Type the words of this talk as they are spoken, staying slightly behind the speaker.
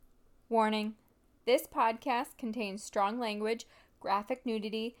Warning: this podcast contains strong language, graphic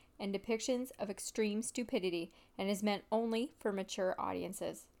nudity, and depictions of extreme stupidity and is meant only for mature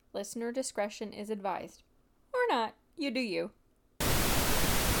audiences. Listener discretion is advised. Or not. You do you.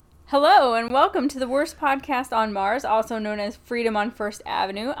 Hello, and welcome to the worst podcast on Mars, also known as Freedom on First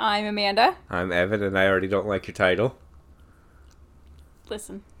Avenue. I'm Amanda. I'm Evan, and I already don't like your title.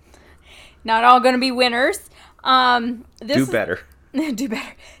 Listen, not all going to be winners. Do better. Do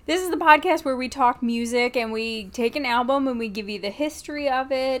better. This is the podcast where we talk music and we take an album and we give you the history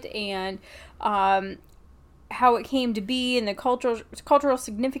of it and how it came to be and the cultural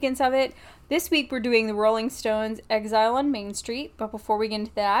significance of it. This week we're doing the Rolling Stones' Exile on Main Street. But before we get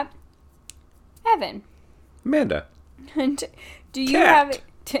into that, Evan. Amanda. do you have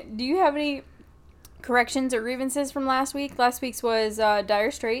any corrections or grievances from last week? Last week's was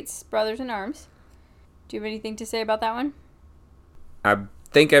Dire Straits, Brothers in Arms. Do you have anything to say about that one? I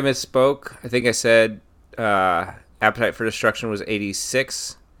think I misspoke. I think I said Appetite for Destruction was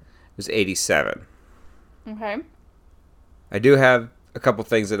 86. It was 87. Okay. I do have a couple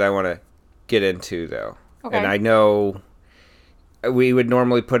things that I want to get into, though. Okay. And I know we would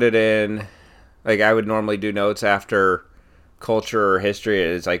normally put it in, like I would normally do notes after culture or history.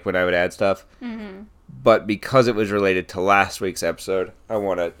 It's like when I would add stuff. Mm-hmm. But because it was related to last week's episode, I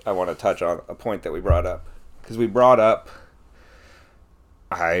want to touch on a point that we brought up. Because we brought up,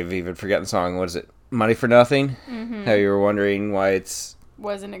 I've even forgotten the song. What is it? Money for Nothing? Mm-hmm. How you were wondering why it's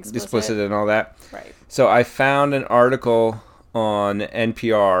wasn't explicit and all that. Right. So I found an article on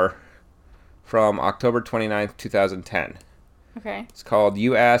NPR from October 29th, 2010. Okay. It's called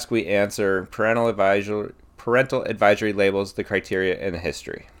You Ask, We Answer, Parental Advisory Labels, the Criteria, and the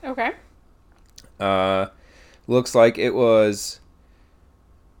History. Okay. Looks like it was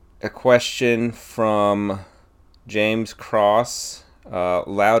a question from James Cross,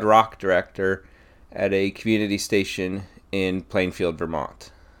 loud rock director at a community station in Plainfield,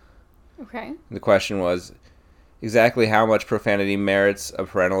 Vermont. Okay. The question was, exactly how much profanity merits a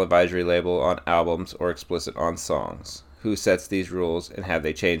parental advisory label on albums or explicit on songs? Who sets these rules, and have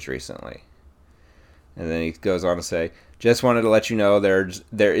they changed recently? And then he goes on to say, just wanted to let you know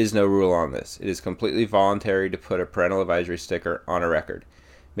there is no rule on this. It is completely voluntary to put a parental advisory sticker on a record.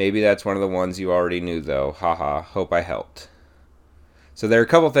 Maybe that's one of the ones you already knew, though. Haha, hope I helped. So there are a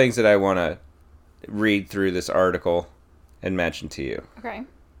couple things that I want to read through this article and mention to you. Okay.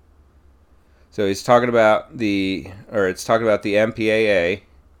 So he's talking about the MPAA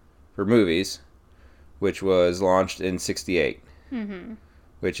for movies, which was launched in 1968. Mm-hmm.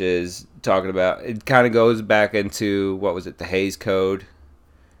 Which is talking about, it kind of goes back into, what was it, the Hays Code,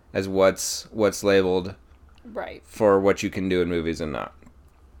 as what's labeled right for what you can do in movies and not.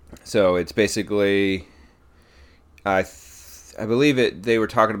 So it's basically, I believe they were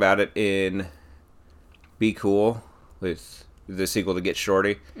talking about it in Be Cool, with the sequel to Get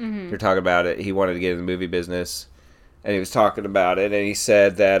Shorty. Mm-hmm. They're talking about it. He wanted to get in the movie business, and he was talking about it, and he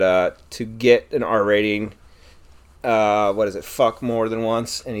said that to get an R rating, fuck more than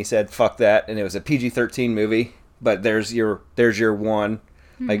once, and he said fuck that, and it was a PG-13 movie, but there's your one,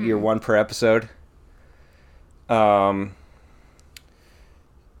 mm-hmm. like your one per episode.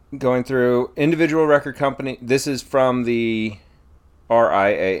 Going through individual record company, this is from the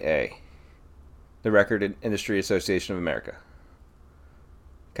RIAA, the Record Industry Association of America.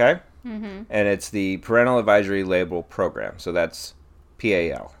 Okay? Mm-hmm. And it's the Parental Advisory Label Program, so that's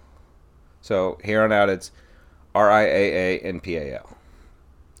PAL. So here on out it's RIAA and PAL.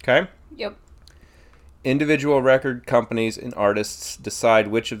 Okay? Yep. Individual record companies and artists decide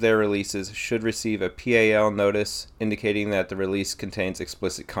which of their releases should receive a PAL notice indicating that the release contains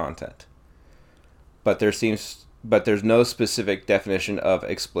explicit content. But there's no specific definition of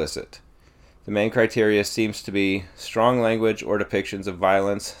explicit. The main criteria seems to be strong language or depictions of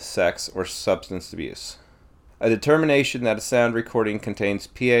violence, sex, or substance abuse. A determination that a sound recording contains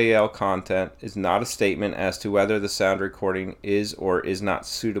PAL content is not a statement as to whether the sound recording is or is not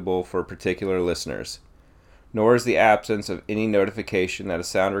suitable for particular listeners, nor is the absence of any notification that a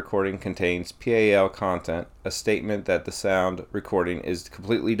sound recording contains PAL content a statement that the sound recording is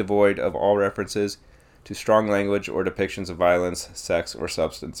completely devoid of all references to strong language or depictions of violence, sex, or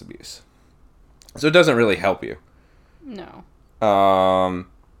substance abuse. So it doesn't really help you. No.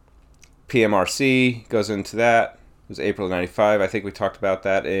 PMRC goes into that. It was April 95. I think we talked about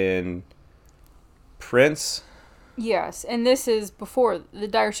that in Prince. Yes, and this is before, the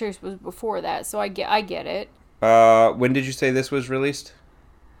Dire Straits was before that, so I get it. When did you say this was released?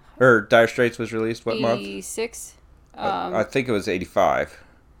 Or Dire Straits was released? What 86? month? 86. I think it was 85.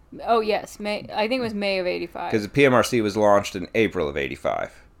 Oh, yes. I think it was May of 85. Because the PMRC was launched in April of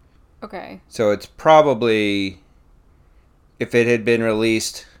 85. Okay. So it's probably, if it had been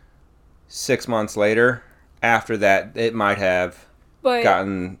released 6 months later, after that, it might have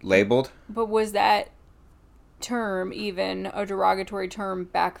gotten labeled. But was that term even a derogatory term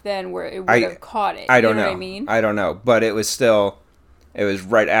back then where it would have caught it? I don't know know. What I mean? I don't know. But it was still, it was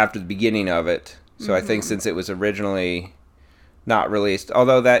right after the beginning of it. So I think since it was originally not released,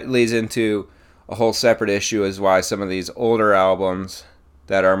 although that leads into a whole separate issue is why some of these older albums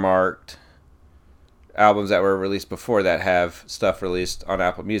that are marked, albums that were released before that have stuff released on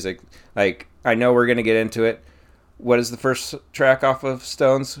Apple Music. Like, I know we're going to get into it. What is the first track off of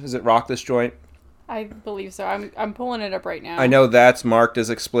Stones? Is it Rock This Joint? I believe so. I'm pulling it up right now. I know that's marked as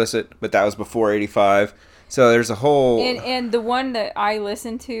explicit, but that was before 85. So there's a whole... And the one that I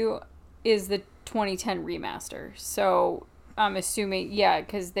listened to is the 2010 remaster. So I'm assuming, yeah,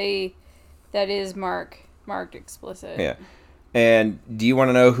 because that is marked explicit. Yeah. And do you want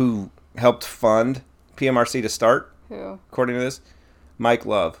to know who helped fund PMRC to start? Who? According to this? Mike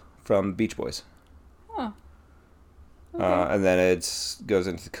Love from Beach Boys. Oh. Okay. And then it goes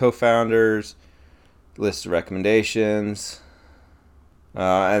into the co-founders, list of recommendations,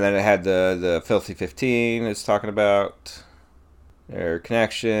 and then it had the Filthy 15 it's talking about their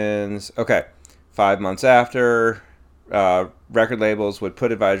connections. Okay, 5 months after, record labels would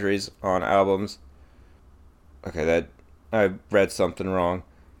put advisories on albums. Okay, that I read something wrong.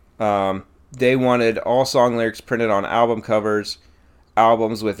 They wanted all song lyrics printed on album covers,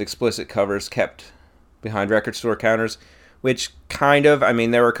 albums with explicit covers kept behind record store counters, which kind of, I mean,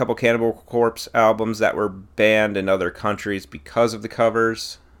 there were a couple Cannibal Corpse albums that were banned in other countries because of the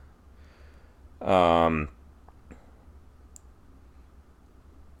covers. And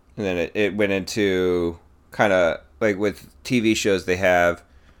then it went into kind of, like with TV shows, they have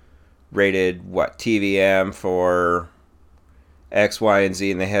rated, TVM for X, Y, and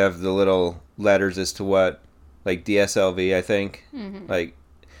Z, and they have the little letters as to what, like DSLV, I think. Mm-hmm. Like,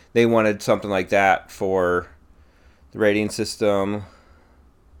 they wanted something like that for the rating system.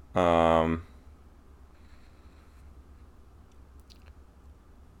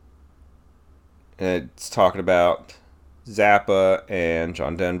 It's talking about Zappa and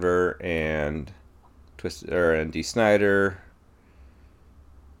John Denver and and Dee Snider.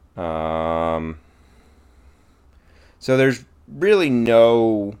 So there's really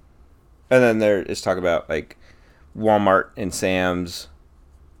no, and then there is talk about like Walmart and Sam's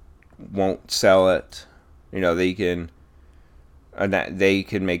won't sell it. You know, they can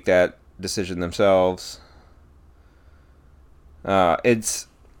make that decision themselves. It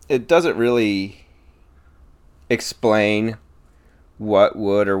doesn't really explain what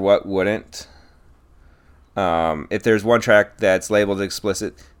would or what wouldn't. If there's one track that's labeled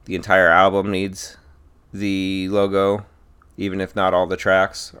explicit, the entire album needs the logo, even if not all the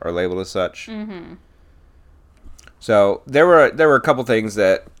tracks are labeled as such. Mm-hmm. So there were a couple things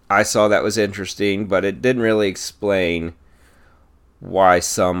that I saw that was interesting, but it didn't really explain why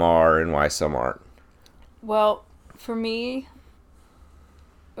some are and why some aren't. Well, for me,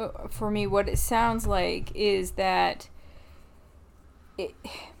 what it sounds like is that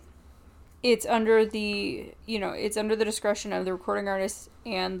it's under the discretion of the recording artist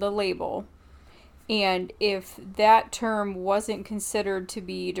and the label. And if that term wasn't considered to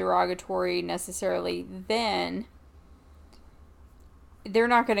be derogatory necessarily, then they're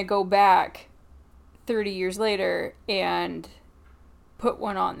not going to go back 30 years later and put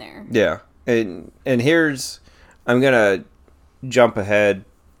one on there. Yeah. And here's, I'm going to jump ahead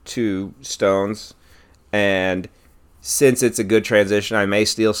to Stones, and since it's a good transition, I may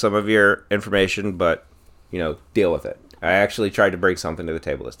steal some of your information, but, deal with it. I actually tried to bring something to the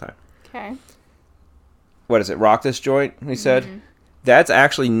table this time. Okay. What is it? Rock This Joint, we said? Mm-hmm. That's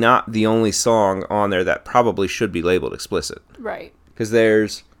actually not the only song on there that probably should be labeled explicit. Right. Because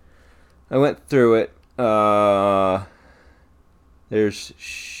I went through it, there's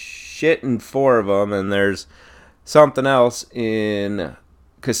shit in 4 of them, and there's something else in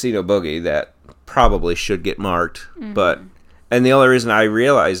Casino Boogie that probably should get marked. Mm-hmm. And the only reason I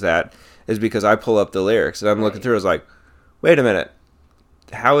realized that is because I pull up the lyrics, and I'm looking through, I was like, wait a minute,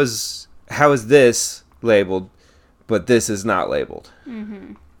 how is this labeled, but this is not labeled?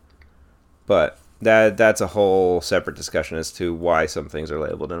 Mm-hmm. But that's a whole separate discussion as to why some things are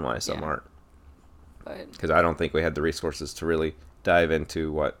labeled and why some aren't. Because I don't think we had the resources to really dive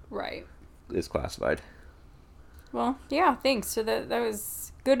into what is classified. Well, yeah, thanks. So that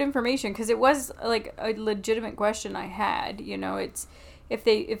was good information, because it was like a legitimate question I had. It's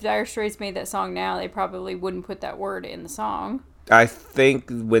if Dire Straits made that song now, they probably wouldn't put that word in the song. I think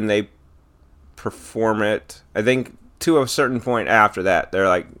when they perform it, I think to a certain point after that, they're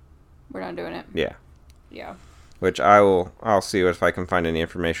like, We're not doing it. Yeah. Yeah. Which I'll see if I can find any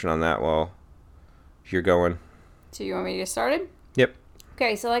information on that while you're going. So you want me to get started? Yep.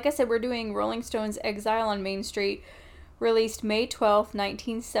 Okay, so like I said, we're doing Rolling Stone's Exile on Main Street, released May 12th,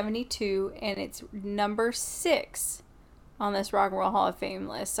 1972, and it's number 6 on this Rock and Roll Hall of Fame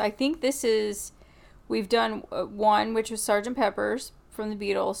list. So I think we've done 1, which was Sgt. Pepper's from the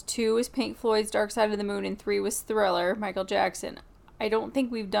Beatles, 2 was Pink Floyd's Dark Side of the Moon, and 3 was Thriller, Michael Jackson. I don't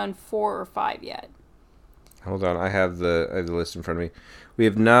think we've done 4 or 5 yet. Hold on, I have the list in front of me. We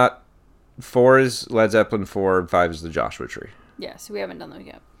have not. 4 is Led Zeppelin 4, and 5 is the Joshua Tree. Yeah, so we haven't done those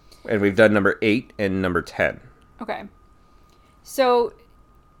yet. And we've done number 8 and number 10. Okay. So,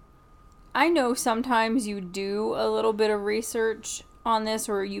 I know sometimes you do a little bit of research on this,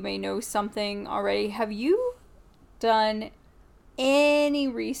 or you may know something already. Have you done any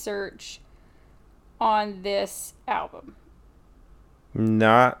research on this album?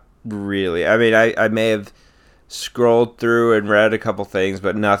 Not really. I mean, I may have scrolled through and read a couple things,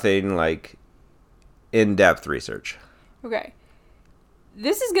 but nothing like in-depth research. Okay.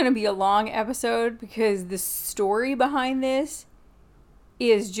 This is going to be a long episode because the story behind this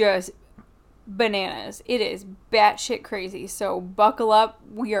is just bananas. It is batshit crazy. So buckle up.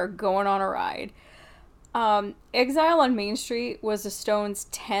 We are going on a ride. Exile on Main Street was the Stones'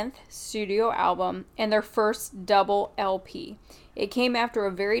 10th studio album and their first double LP. It came after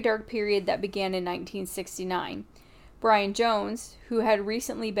a very dark period that began in 1969. Brian Jones, who had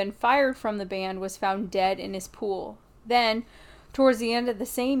recently been fired from the band, was found dead in his pool. Then, towards the end of the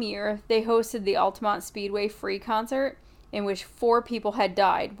same year, they hosted the Altamont Speedway free concert, in which 4 people had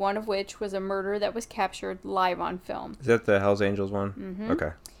died, one of which was a murder that was captured live on film. Is that the Hells Angels one? Mm-hmm.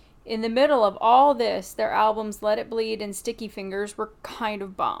 Okay. In the middle of all this, their albums Let It Bleed and Sticky Fingers were kind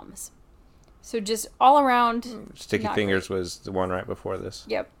of bombs. So just all around... Sticky Fingers was the one right before this.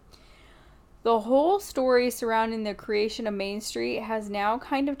 Yep. The whole story surrounding the creation of Main Street has now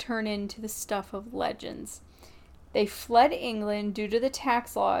kind of turned into the stuff of legends. They fled England due to the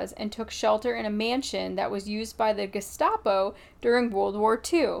tax laws and took shelter in a mansion that was used by the Gestapo during World War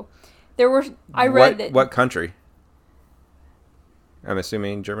II. What country? I'm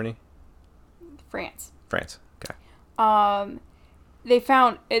assuming Germany? France. France. Okay. They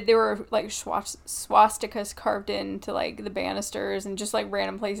found there were like swastikas carved into like the banisters and just like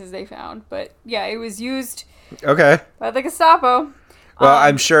random places they found. But yeah, it was used by the Gestapo. Well,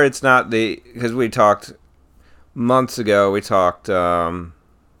 I'm sure it's not because we talked months ago. We talked Downward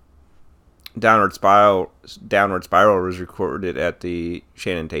Spiral was recorded at the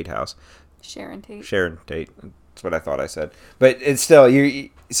Sharon Tate house. Sharon Tate. That's what I thought I said. But it's still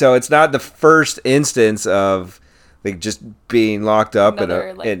so it's not the first instance of like just being locked up in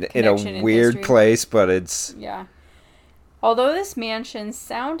a weird place, but it's... Yeah. Although this mansion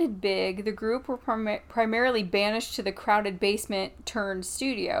sounded big, the group were primarily banished to the crowded basement turned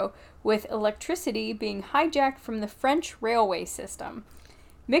studio, with electricity being hijacked from the French railway system.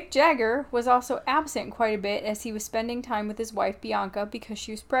 Mick Jagger was also absent quite a bit as he was spending time with his wife Bianca because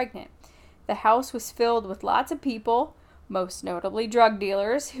she was pregnant. The house was filled with lots of people, most notably drug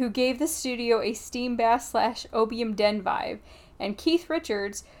dealers, who gave the studio a steam bath / opium den vibe, and Keith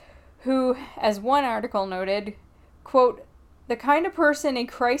Richards, who, as one article noted, quote, the kind of person a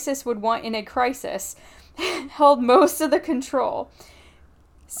crisis would want in a crisis, held most of the control.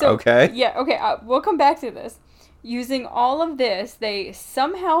 So, okay. Yeah, okay, we'll come back to this. Using all of this, they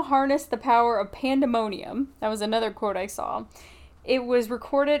somehow harnessed the power of pandemonium. That was another quote I saw. It was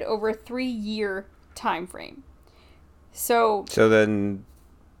recorded over a 3-year time frame. So then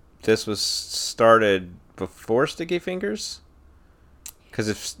this was started before Sticky Fingers? Because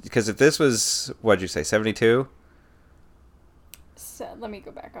if this was, what'd you say, 72? So, let me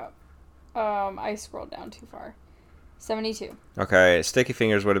go back up. I scrolled down too far. 72. Okay, Sticky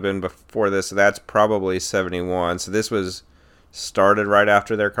Fingers would have been before this, so that's probably 71. So this was started right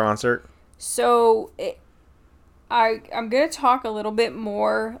after their concert? So I'm going to talk a little bit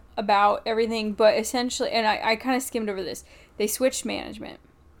more about everything, but essentially, and I kind of skimmed over this, they switched management.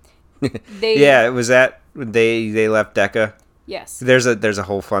 Yeah, was that they left Decca? Yes. There's a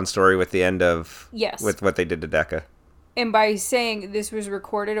whole fun story with the end of... Yes. With what they did to Decca. And by saying this was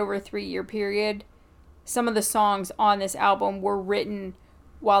recorded over a 3-year period, some of the songs on this album were written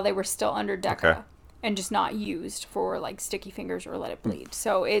while they were still under Decca and just not used for like Sticky Fingers or Let It Bleed.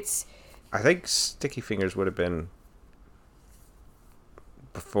 So it's... I think Sticky Fingers would have been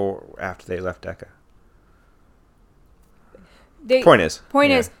after they left Decca. Point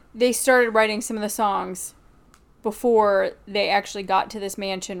is, they started writing some of the songs before they actually got to this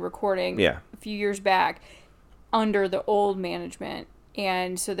mansion recording a few years back under the old management.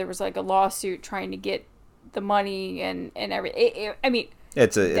 And so there was like a lawsuit trying to get the money and everything. I mean,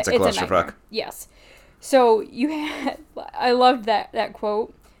 it's a clusterfuck. Yes. So I loved that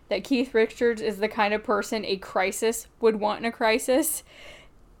quote that Keith Richards is the kind of person a crisis would want in a crisis.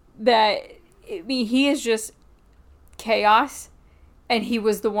 That, I mean, he is just chaos, and he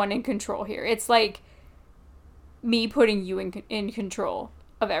was the one in control here. It's like me putting you in control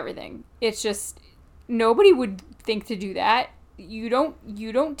of everything. It's just, nobody would think to do that. You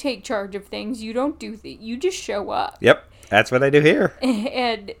don't take charge of things. You don't do you just show up. Yep, that's what I do here.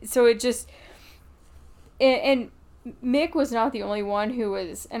 And so it just, and Mick was not the only one who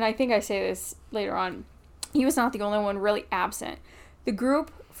was, and I think I say this later on, he was not the only one really absent. The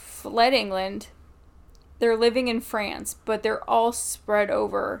group fled England. They're living in France, but they're all spread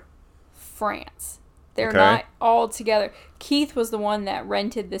over France. They're not all together. Keith was the one that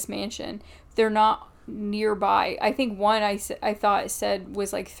rented this mansion. They're not nearby. I think one I thought it said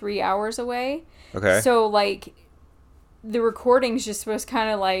was like 3 hours away. Okay. So like the recordings just was kind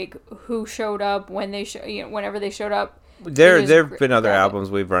of like who showed up when they whenever they showed up. There've been other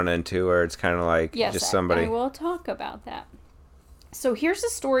albums we've run into where it's kind of like just somebody. I will talk about that. So here's the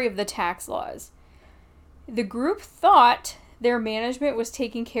story of the tax laws. The group thought their management was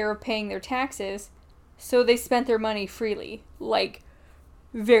taking care of paying their taxes, so they spent their money freely, like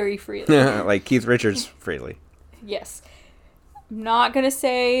very freely. Like Keith Richards freely. Yes. I'm not going to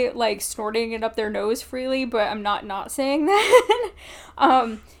say like snorting it up their nose freely, but I'm not saying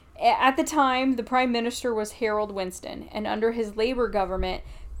that. At the time, the prime minister was Harold Winston, and under his Labour government,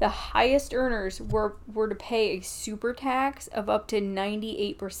 the highest earners were to pay a super tax of up to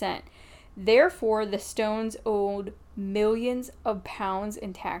 98%. Therefore, the Stones owed millions of pounds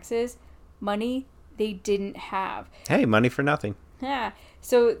in taxes, money they didn't have. Hey, money for nothing. Yeah.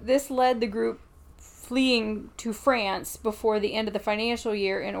 So this led the group fleeing to France before the end of the financial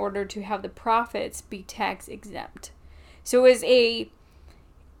year in order to have the profits be tax exempt. So it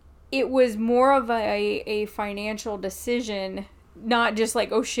was more of a financial decision, not just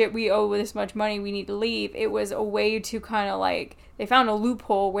like, oh shit, we owe this much money, we need to leave. It was a way to kind of like, they found a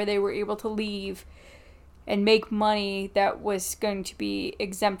loophole where they were able to leave and make money that was going to be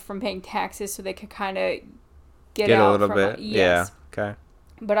exempt from paying taxes, so they could kind of get out a little from bit. Yes. Yeah. Okay.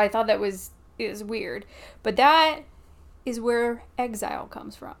 But I thought it was weird. But that is where Exile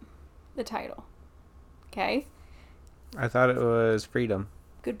comes from, the title. Okay? I thought it was Freedom.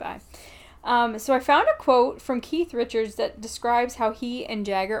 Goodbye. So I found a quote from Keith Richards that describes how he and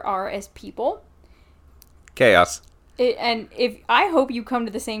Jagger are as people. Chaos. I hope you come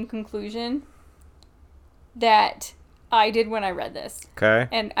to the same conclusion that I did when I read this. Okay.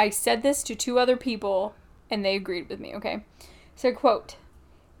 And I said this to 2 other people, and they agreed with me, okay? So, quote,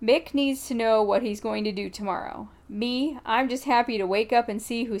 Mick needs to know what he's going to do tomorrow. Me, I'm just happy to wake up and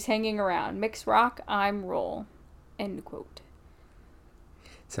see who's hanging around. Mick's rock, I'm roll. End quote.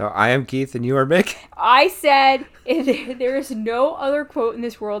 So I am Keith and you are Mick? I said there is no other quote in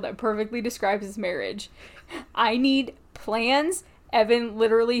this world that perfectly describes his marriage. I need plans. Evan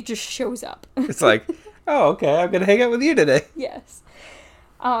literally just shows up. It's like, oh, okay, I'm going to hang out with you today. Yes.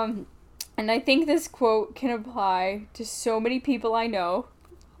 And I think this quote can apply to so many people I know,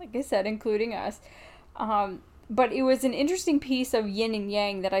 like I said, including us. But it was an interesting piece of yin and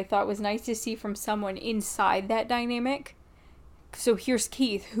yang that I thought was nice to see from someone inside that dynamic. So here's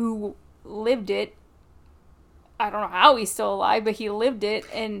Keith, who lived it. I don't know how he's still alive, but he lived it.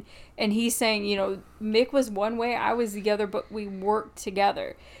 And he's saying, Mick was one way, I was the other, but we worked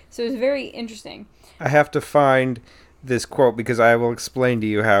together. So it was very interesting. I have to find this quote because I will explain to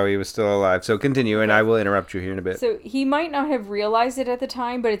you how he was still alive. So continue, and I will interrupt you here in a bit. So he might not have realized it at the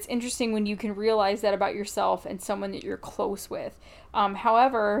time, but it's interesting when you can realize that about yourself and someone that you're close with.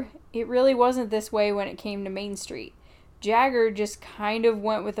 However, it really wasn't this way when it came to Main Street. Jagger just kind of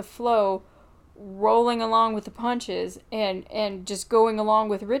went with the flow, rolling along with the punches and just going along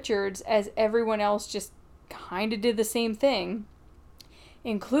with Richards as everyone else just kind of did the same thing,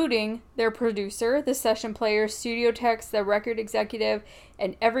 including their producer, the session player, studio techs, the record executive,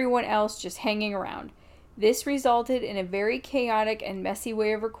 and everyone else just hanging around. This resulted in a very chaotic and messy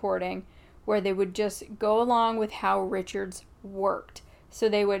way of recording where they would just go along with how Richards worked. So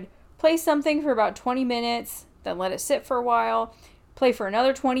they would play something for about 20 minutes, then let it sit for a while, play for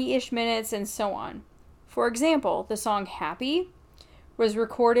another 20-ish minutes, and so on. For example, the song Happy was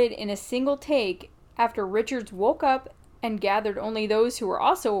recorded in a single take after Richards woke up and gathered only those who were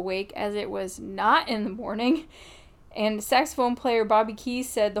also awake, as it was not in the morning. And saxophone player Bobby Keys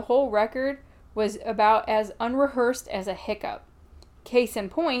said the whole record was about as unrehearsed as a hiccup. Case in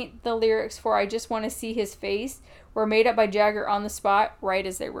point, the lyrics for I Just Want to See His Face were made up by Jagger on the spot right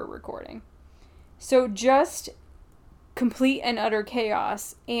as they were recording. So just complete and utter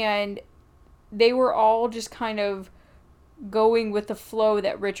chaos, and they were all just kind of going with the flow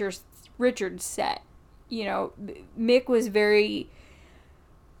that Richard set. You know, Mick was very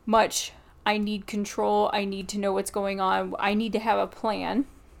much, I need control, I need to know what's going on, I need to have a plan,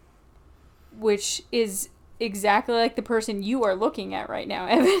 which is exactly like the person you are looking at right now,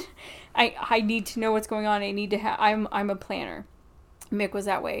 Evan. I need to know what's going on, I need to have, I'm a planner. Mick was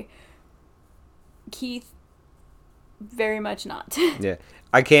that way. Keith, very much not. Yeah.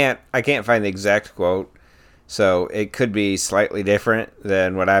 I can't find the exact quote, so it could be slightly different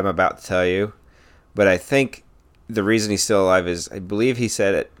than what I'm about to tell you. But I think the reason he's still alive is, I believe he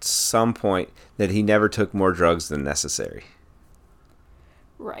said at some point that he never took more drugs than necessary.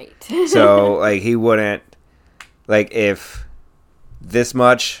 Right. So, like, he wouldn't, like, if this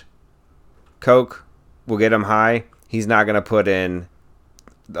much coke will get him high, he's not going to put in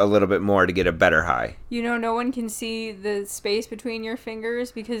a little bit more to get a better high. You know, no one can see the space between your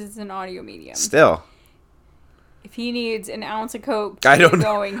fingers because it's an audio medium. Still. If he needs an ounce of coke I to don't, get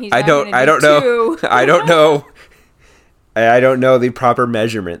going, he's I not don't, going to I do don't know. two. I don't know. I don't know the proper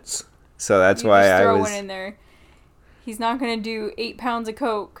measurements. So that's why just I throw was... one in there. He's not going to do 8 pounds of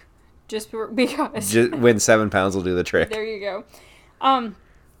coke just because. When 7 pounds will do the trick. There you go.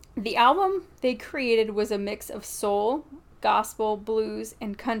 The album they created was a mix of soul, gospel, blues,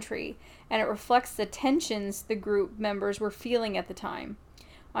 and country, and it reflects the tensions the group members were feeling at the time.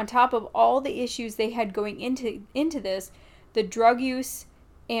 On top of all the issues they had going into this, the drug use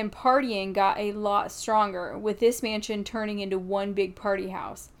and partying got a lot stronger, with this mansion turning into one big party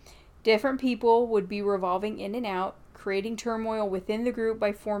house. Different people would be revolving in and out, creating turmoil within the group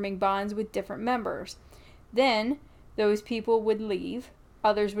by forming bonds with different members. Then, those people would leave,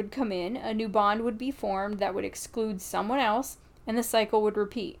 others would come in, a new bond would be formed that would exclude someone else, and the cycle would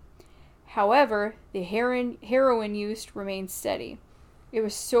repeat. However, the heroin use remained steady. It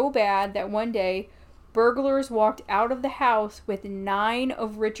was so bad that one day, burglars walked out of the house with 9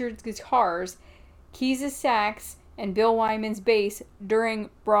 of Richard's guitars, Keys' sax, and Bill Wyman's bass during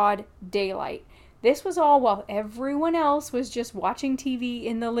broad daylight. This was all while everyone else was just watching TV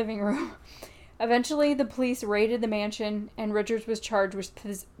in the living room. Eventually, the police raided the mansion, and Richards was charged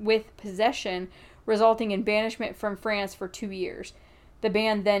with possession, resulting in banishment from France for 2 years. The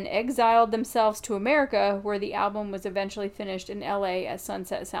band then exiled themselves to America, where the album was eventually finished in LA at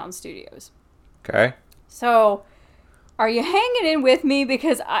Sunset Sound Studios. Okay. So, are you hanging in with me?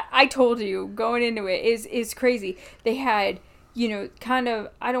 Because I told you, going into it is crazy. They had, you know, kind of,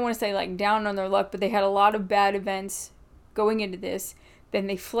 I don't want to say like down on their luck, but they had a lot of bad events going into this. Then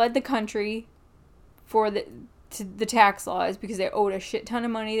they fled the country for the tax laws because they owed a shit ton of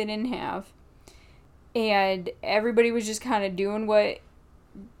money they didn't have. And everybody was just kind of doing what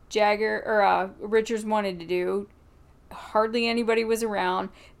Jagger or Richards wanted to do. Hardly anybody was around.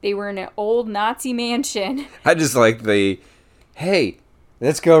 They were in an old Nazi mansion. I just like hey,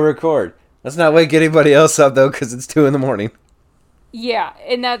 let's go record. Let's not wake anybody else up, though, because it's 2 a.m. Yeah,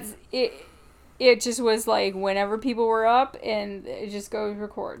 and that's it. It just was like whenever people were up, and it just goes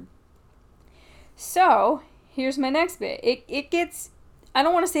record. So, here's my next bit. It gets, I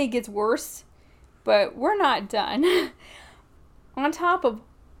don't want to say it gets worse, but we're not done. On top of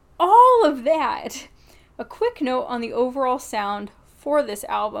all of that, a quick note on the overall sound for this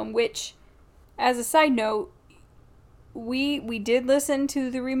album, which, as a side note, we did listen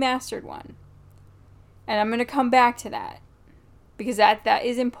to the remastered one. And I'm going to come back to that, because that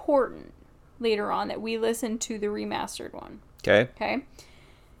is important later on, that we listen to the remastered one. Okay?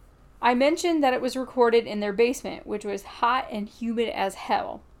 I mentioned that it was recorded in their basement, which was hot and humid as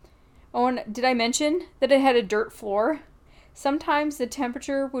hell. Oh, and did I mention that it had a dirt floor? Sometimes the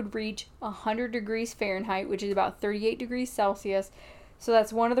temperature would reach 100 degrees Fahrenheit, which is about 38 degrees Celsius. So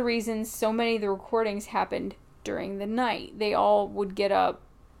that's one of the reasons so many of the recordings happened during the night. They all would get up,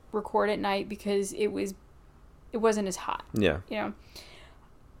 record at night, because it wasn't as hot. Yeah. You know,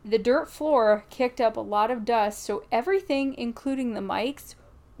 the dirt floor kicked up a lot of dust, so everything, including the mics,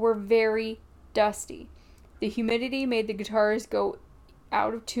 were very dusty. The humidity made the guitars go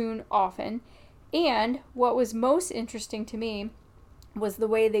out of tune often. And what was most interesting to me was the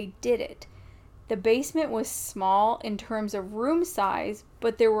way they did it. The basement was small in terms of room size,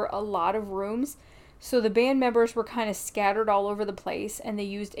 but there were a lot of rooms, so the band members were kind of scattered all over the place, and they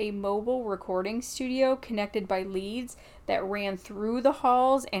used a mobile recording studio connected by leads that ran through the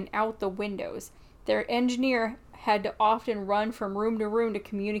halls and out the windows. Their engineer had to often run from room to room to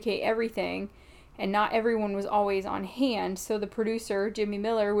communicate everything, and not everyone was always on hand, so the producer, Jimmy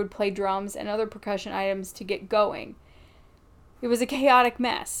Miller, would play drums and other percussion items to get going. It was a chaotic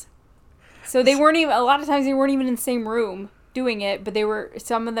mess. So they weren't even, a lot of times they weren't even in the same room doing it, but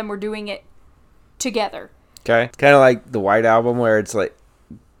some of them were doing it together. Okay. It's kind of like the White Album where it's like...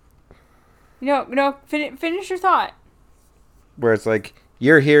 No, finish your thought. Where it's like,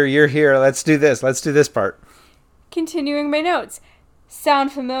 you're here, let's do this part. Continuing my notes.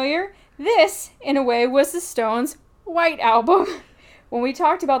 Sound familiar? This, in a way, was the Stones' White Album. When we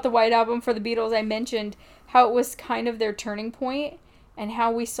talked about the White Album for the Beatles, I mentioned how it was kind of their turning point and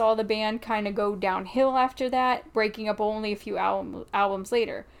how we saw the band kind of go downhill after that, breaking up only a few albums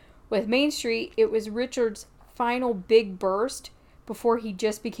later. With Main Street, it was Richard's final big burst before he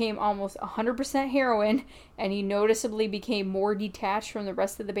just became almost 100% heroin, and he noticeably became more detached from the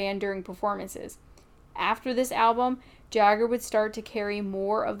rest of the band during performances. After this album, Jagger would start to carry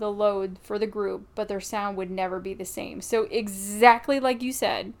more of the load for the group, but their sound would never be the same. So exactly like you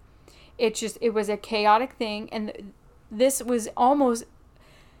said, it was a chaotic thing, and this was almost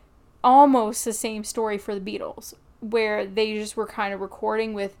the same story for the Beatles, where they just were kind of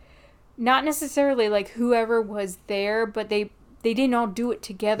recording with not necessarily like whoever was there, but they didn't all do it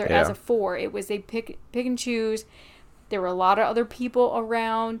together as a four. It was they pick and choose. There were a lot of other people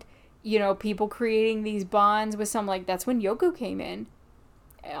around, people creating these bonds with some, like that's when Yoko came in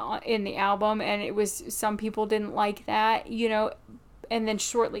the album, and it was, some people didn't like that, and then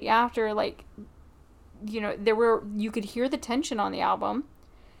shortly after, you could hear the tension on the album,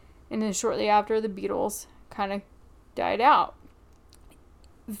 and then shortly after the Beatles kind of died out.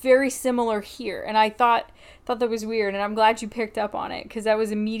 Very similar here, and I thought that was weird, and I'm glad you picked up on it, because that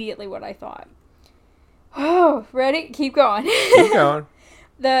was immediately what I thought. Oh, ready? Keep going. Keep going.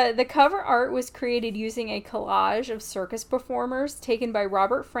 The cover art was created using a collage of circus performers taken by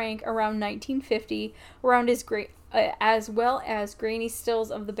Robert Frank around 1950, as well as grainy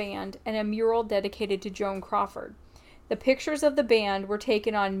stills of the band, and a mural dedicated to Joan Crawford. The pictures of the band were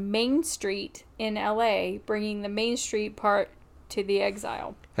taken on Main Street in LA, bringing the Main Street part to the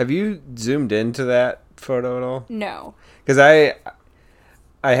Exile. Have you zoomed into that photo at all? No. Because I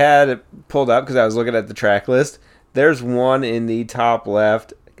had it pulled up because I was looking at the track list. There's one in the top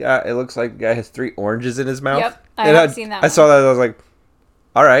left. It looks like the guy has 3 oranges in his mouth. Yep, I have seen that one. I saw that and I was like,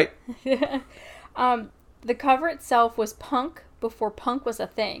 all right. The cover itself was punk before punk was a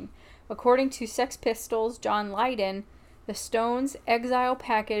thing. According to Sex Pistols' John Lydon, the Stones' Exile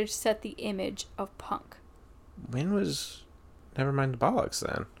package set the image of punk. When was Nevermind the Bollocks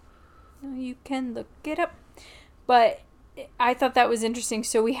then? You can look it up. But I thought that was interesting.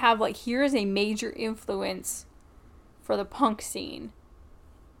 So we have, here is a major influence for the punk scene,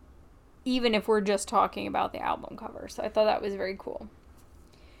 even if we're just talking about the album cover. So I thought that was very cool.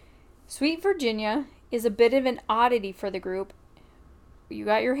 Sweet Virginia is a bit of an oddity for the group. You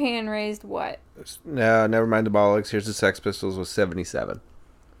got your hand raised, what? No, Nevermind the Bollocks. Here's the Sex Pistols was 77.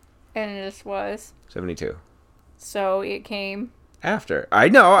 And this was? 72. So it came? After. I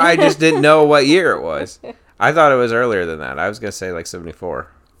know, I just didn't know what year it was. I thought it was earlier than that. I was going to say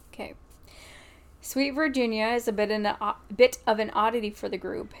 74. Okay. Sweet Virginia is a bit of an oddity for the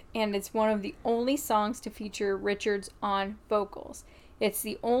group, and it's one of the only songs to feature Richards on vocals. It's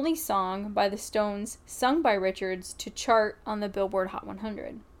the only song by the Stones sung by Richards to chart on the Billboard Hot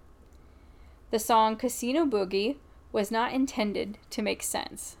 100. The song Casino Boogie was not intended to make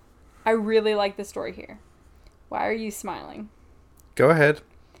sense. I really like the story here. Why are you smiling? Go ahead.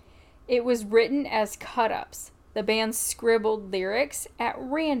 It was written as cut-ups. The band scribbled lyrics at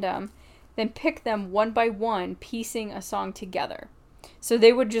random, then picked them one by one, piecing a song together. So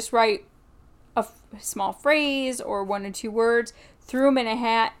they would just write a small phrase or 1 or 2 words, threw them in a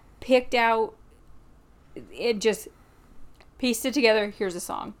hat, picked out, it just pieced it together. Here's a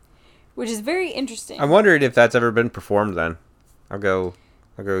song, which is very interesting. I'm wondering if that's ever been performed then. I'll go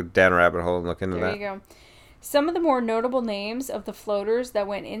down a rabbit hole and look into that. There you go. Some of the more notable names of the floaters that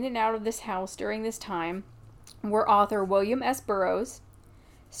went in and out of this house during this time were author William S. Burroughs,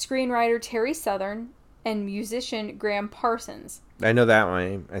 screenwriter Terry Southern, and musician Graham Parsons. I know that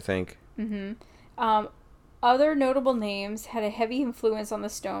one, I think. Mm-hmm. Other notable names had a heavy influence on the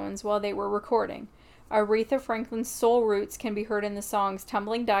Stones while they were recording. Aretha Franklin's soul roots can be heard in the songs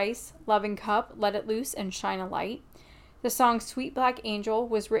Tumbling Dice, Loving Cup, Let It Loose, and Shine a Light. The song Sweet Black Angel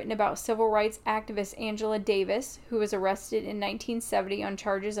was written about civil rights activist Angela Davis, who was arrested in 1970 on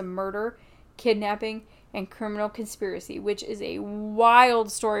charges of murder, kidnapping, and criminal conspiracy, which is a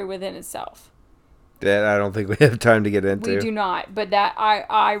wild story within itself. That I don't think we have time to get into. We do not, but that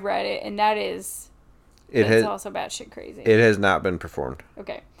I read it, and that is... It's also batshit crazy. It has not been performed.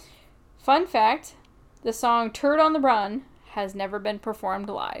 Okay. Fun fact, the song Turd on the Run has never been performed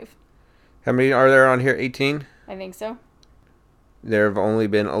live. How many are there on here? 18? I think so. There have only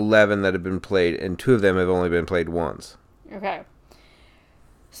been 11 that have been played, and 2 of them have only been played once. Okay.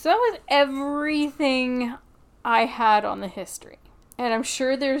 So that was everything I had on the history. And I'm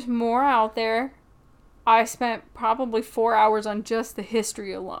sure there's more out there. I spent probably 4 hours on just the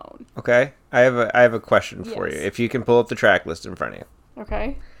history alone. Okay. I have a question for you. If you can pull up the track list in front of you.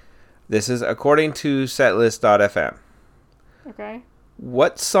 Okay. This is according to setlist.fm. Okay.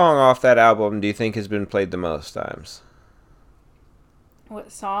 What song off that album do you think has been played the most times?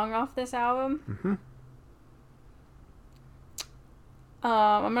 What song off this album? Mm-hmm.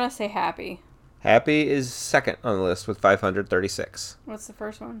 I'm going to say Happy. Happy is second on the list with 536. What's the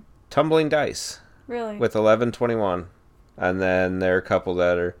first one? Tumbling Dice. Really? With 1121. And then there are a couple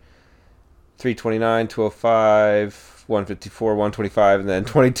that are 329, 205, 154, 125, and then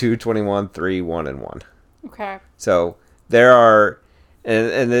 22, 21, 3, 1, and 1. Okay. So there are,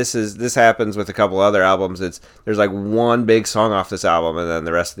 and this happens with a couple other albums. There's like one big song off this album, and then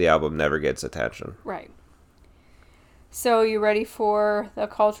the rest of the album never gets attention. Right. So you ready for the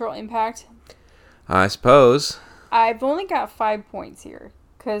cultural impact? I suppose. I've only got 5 points here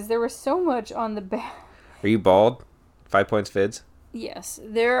because there was so much on the back. Are you bald? 5 points vids? Yes,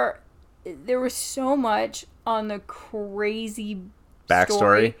 there was so much on the crazy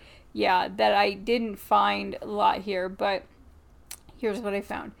backstory. Yeah, that I didn't find a lot here, but here's what I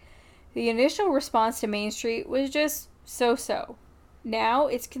found. The initial response to Main Street was just so-so. Now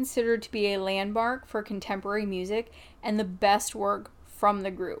it's considered to be a landmark for contemporary music and the best work from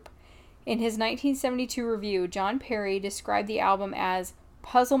the group. In his 1972 review, John Perry described the album as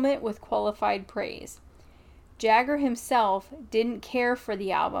puzzlement with qualified praise. Jagger himself didn't care for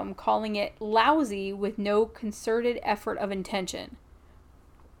the album, calling it lousy with no concerted effort of intention.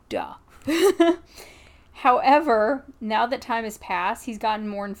 Duh. However, now that time has passed, he's gotten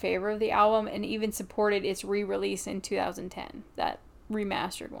more in favor of the album and even supported its re-release in 2010, that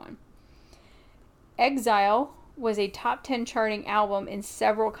remastered one. Exile was a top 10 charting album in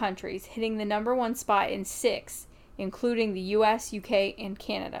several countries, hitting the number 1 spot in 6, including the US, UK, and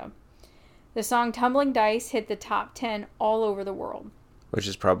Canada. The song Tumbling Dice hit the top 10 all over the world. Which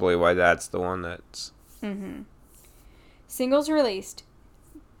is probably why that's the one that's... Mm-hmm. Singles released.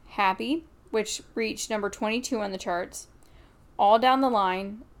 Happy, which reached number 22 on the charts. All Down the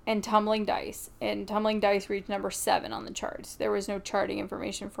Line, and Tumbling Dice. And Tumbling Dice reached number 7 on the charts. There was no charting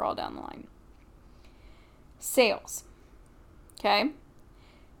information for All Down the Line. Sales. Okay?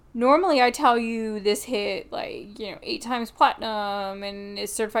 Normally I tell you this hit 8 times platinum and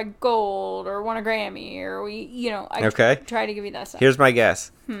is certified gold or won a Grammy or I try to give you that stuff. Here's my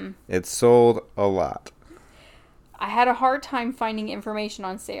guess. It sold a lot. I had a hard time finding information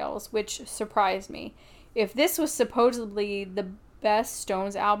on sales, which surprised me. If this was supposedly the best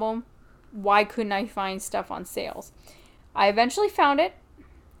Stones album, why couldn't I find stuff on sales? I eventually found it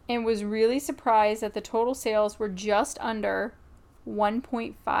and was really surprised that the total sales were just under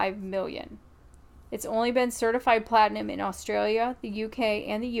 1.5 million. It's only been certified platinum in Australia, the UK,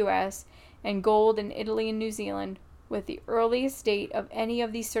 and the US, and gold in Italy and New Zealand, with the earliest date of any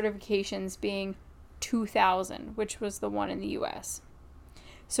of these certifications being 2000, which was the one in the US.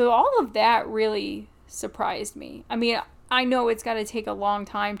 So all of that really surprised me. I mean, I know it's got to take a long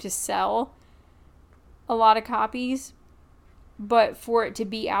time to sell a lot of copies, but for it to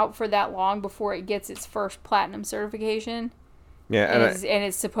be out for that long before it gets its first platinum certification, and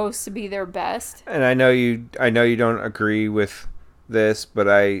it's supposed to be their best. And I know you don't agree with this, but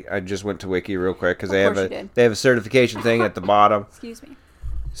I just went to Wiki real quick because they have a certification thing at the bottom. Excuse me.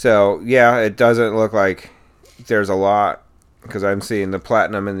 So yeah, it doesn't look like there's a lot because I'm seeing the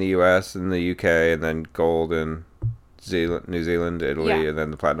platinum in the US and the UK, and then gold in New Zealand, Italy, and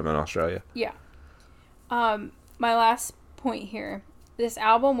then the platinum in Australia. Yeah. My last point here. This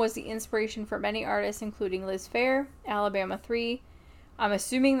album was the inspiration for many artists, including Liz Phair, Alabama 3. I'm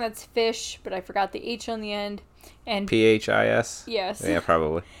assuming that's Fish, but I forgot the H on the end. And PHIS? Yes. Yeah,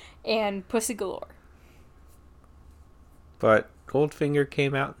 probably. And Pussy Galore. But Goldfinger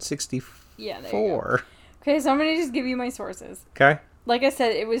came out in 64. Yeah, there you go. Okay, so I'm going to just give you my sources. Okay. Like I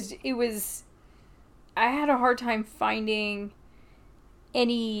said, it was I had a hard time finding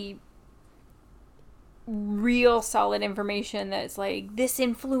any real solid information that's like, this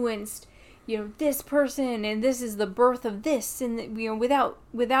influenced, this person, and this is the birth of this, and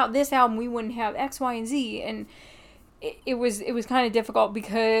without this album we wouldn't have X, Y, and Z. And it was kind of difficult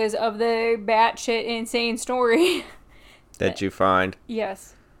because of the batshit insane story that you find.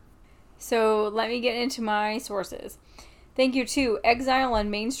 Yes. So let me get into my sources. Thank you to Exile on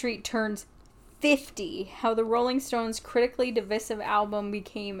Main Street turns 50. How the Rolling Stones' critically divisive album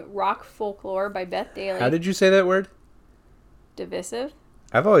became rock folklore by Beth Daly. How did you say that word? Divisive?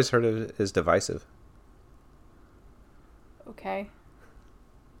 I've always heard of it as divisive. Okay.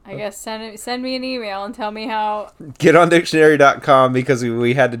 I guess send me an email and tell me how. Get on dictionary.com because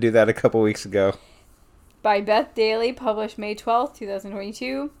we had to do that a couple weeks ago. By Beth Daly, published May 12th,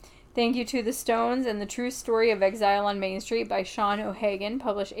 2022. Thank you to the Stones and the True Story of Exile on Main Street by Sean O'Hagan,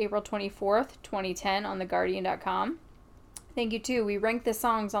 published April 24th, 2010 on theguardian.com. Thank you to We Rank the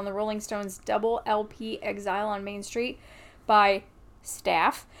Songs on the Rolling Stones double LP Exile on Main Street by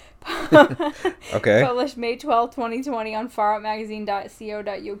Staff. Okay. Published May 12th, 2020 on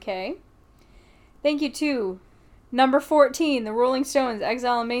faroutmagazine.co.uk. Thank you to number 14, The Rolling Stones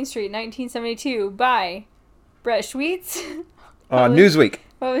Exile on Main Street 1972 by Brett Schweitz. Newsweek.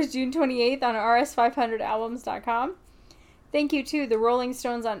 Published June 28th on rs500albums.com. Thank you to The Rolling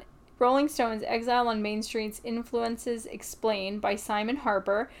Stones Exile on Main Street's Influences Explained by Simon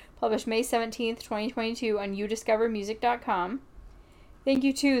Harper, published May 17th, 2022 on youdiscovermusic.com. Thank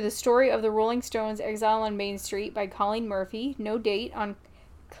you to The Story of the Rolling Stones Exile on Main Street by Colleen Murphy, no date, on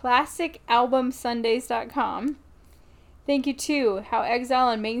classicalbumsundays.com. Thank you to How Exile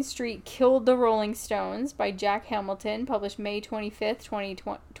on Main Street Killed the Rolling Stones by Jack Hamilton, published May 25th,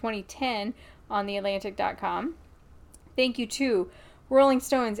 2010 on theatlantic.com. Thank you to Rolling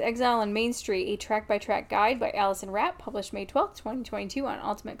Stones Exile on Main Street, a track-by-track guide by Allison Rapp, published May 12th, 2022 on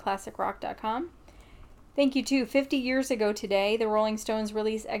ultimateclassicrock.com. Thank you to 50 Years Ago Today, the Rolling Stones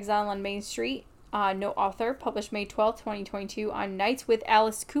released Exile on Main Street, no author, published May 12th, 2022 on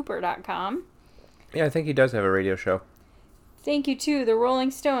nightswithalice.cooper.com. Yeah, I think he does have a radio show. Thank you to The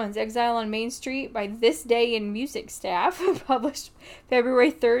Rolling Stones, Exile on Main Street by This Day in Music staff, published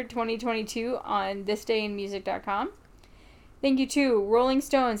February 3rd, 2022 on thisdayinmusic.com. Thank you to Rolling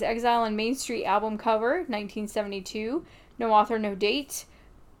Stones, Exile on Main Street album cover, 1972, no author, no date,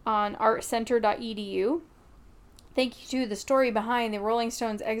 on artcenter.edu. Thank you to The Story Behind the Rolling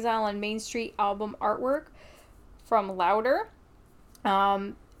Stones Exile on Main Street album artwork from Louder,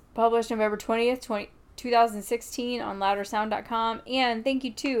 published November 20th, 2016 on loudersound.com. And thank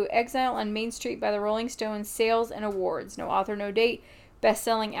you to Exile on Main Street by the Rolling Stones Sales and Awards, no author, no date,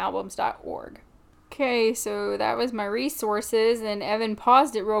 bestsellingalbums.org. Okay, so that was my resources, and Evan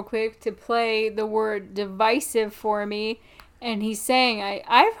paused it real quick to play the word divisive for me, and he's saying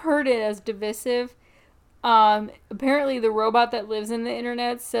I've heard it as divisive. Apparently the robot that lives in the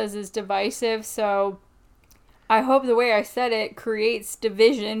internet says it's divisive, so I hope the way I said it creates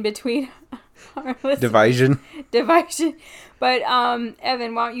division between our listeners. Division. But,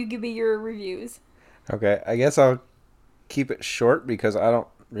 Evan, why don't you give me your reviews? Okay, I guess I'll keep it short because I don't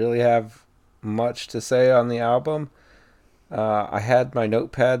really have much to say on the album. I had my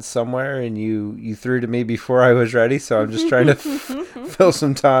notepad somewhere and you threw to me before I was ready, so I'm just trying to fill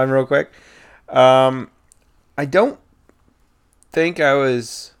some time real quick. I don't think I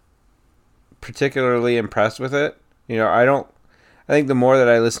was particularly impressed with it. I think the more that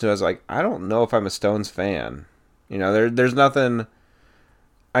I listened to it, I was like, I don't know if I'm a Stones fan. There's nothing.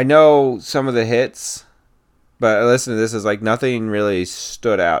 I know some of the hits, but I listened to this as like nothing really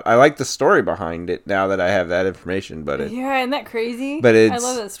stood out. I like the story behind it now that I have that information, but yeah, isn't that crazy? But I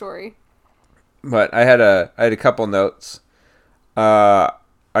love that story. But I had a couple notes. I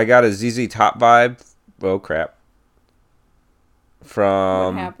got a ZZ Top vibe. Oh crap!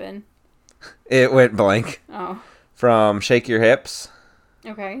 From what happened? It went blank. Oh. From Shake Your Hips.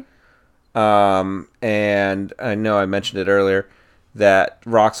 Okay. And I know I mentioned it earlier that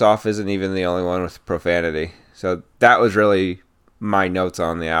Rocks Off isn't even the only one with profanity. So that was really my notes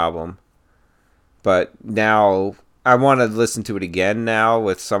on the album. But now I want to listen to it again now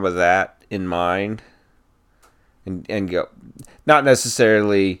with some of that in mind. And go, not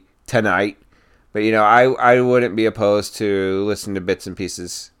necessarily tonight, but I wouldn't be opposed to listening to bits and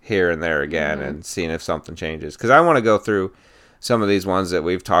pieces here and there again and seeing if something changes. Because I want to go through some of these ones that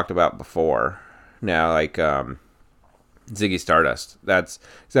we've talked about before. Now, like Ziggy Stardust. That's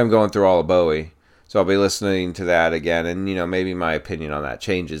because I'm going through all of Bowie. So I'll be listening to that again. And, maybe my opinion on that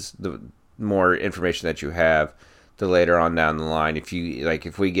changes. The more information that you have, the later on down the line. If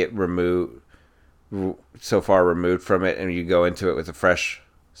we get so far removed from it and you go into it with a fresh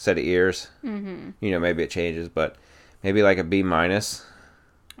set of ears, maybe it changes. But maybe like a B-.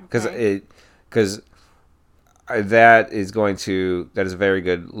 Because that is a very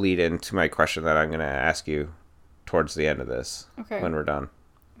good lead into my question that I'm going to ask you towards the end of this when we're done.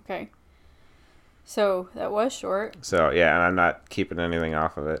 Okay. So that was short. So yeah, and I'm not keeping anything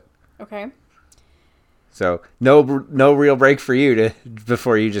off of it. Okay. So no real break for you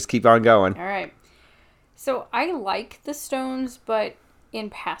before you just keep on going. All right. So I like the Stones, but in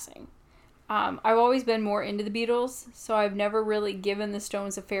passing. I've always been more into the Beatles, so I've never really given the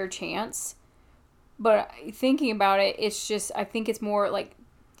Stones a fair chance. But thinking about it, it's just, I think it's more like,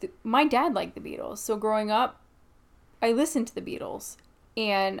 my dad liked the Beatles. So growing up, I listened to the Beatles.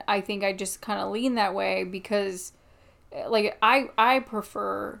 And I think I just kind of lean that way because, like, I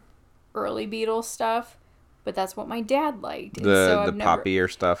prefer early Beatles stuff, but that's what my dad liked. And so The poppier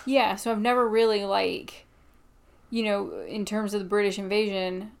stuff. Yeah, so I've never really, like, in terms of the British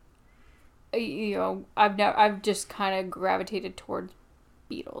invasion, I've just kind of gravitated toward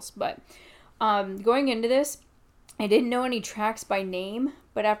Beatles. But going into this, I didn't know any tracks by name,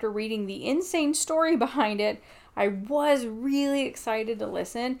 but after reading the insane story behind it, I was really excited to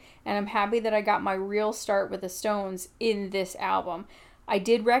listen, and I'm happy that I got my real start with the Stones in this album. I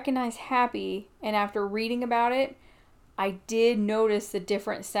did recognize Happy, and after reading about it, I did notice the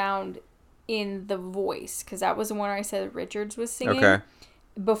different sound in the voice, because that was the one I said Richards was singing. Okay.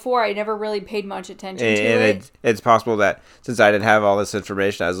 Before, I never really paid much attention to it. It's possible that since I didn't have all this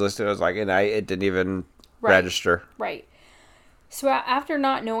information, I was listening, I was like, it didn't even register. Right. So after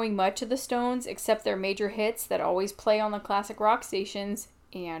not knowing much of the Stones, except their major hits that always play on the classic rock stations,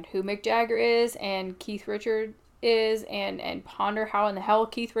 and who Mick Jagger is, and Keith Richards is, and ponder how in the hell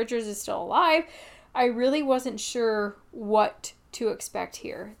Keith Richards is still alive, I really wasn't sure what to expect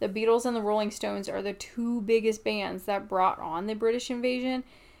here. The Beatles and the Rolling Stones are the two biggest bands that brought on the British invasion,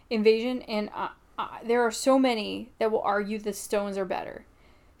 and there are so many that will argue the Stones are better.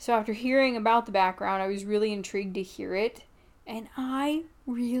 So after hearing about the background, I was really intrigued to hear it, and I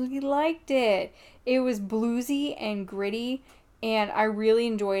really liked it. It was bluesy and gritty, and I really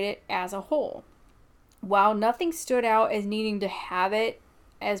enjoyed it as a whole. While nothing stood out as needing to have it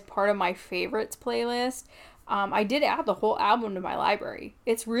as part of my favorites playlist, I did add the whole album to my library.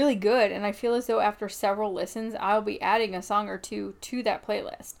 It's really good, and I feel as though after several listens, I'll be adding a song or two to that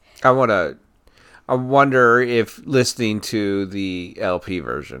playlist. I wonder if listening to the LP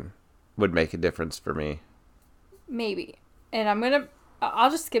version would make a difference for me. Maybe. And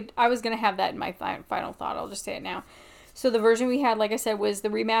I'll just skip, I was going to have that in my final thought. I'll just say it now. So the version we had, like I said, was the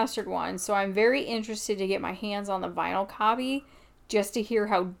remastered one. So I'm very interested to get my hands on the vinyl copy just to hear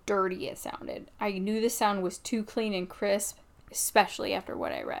how dirty it sounded. I knew the sound was too clean and crisp, especially after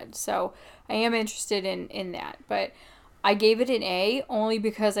what I read. So I am interested in that. But I gave it an A only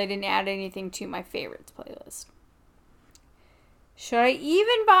because I didn't add anything to my favorites playlist. Should I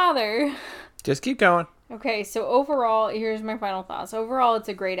even bother? Just keep going. Okay, so overall, here's my final thoughts. Overall, it's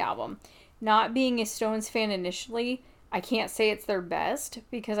a great album. Not being a Stones fan initially, I can't say it's their best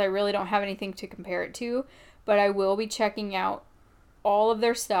because I really don't have anything to compare it to, but I will be checking out all of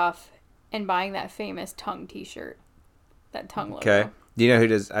their stuff and buying that famous tongue t-shirt. That tongue logo. Okay. Do you know who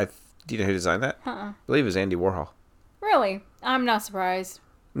designed that? I believe it was Andy Warhol. Really? I'm not surprised.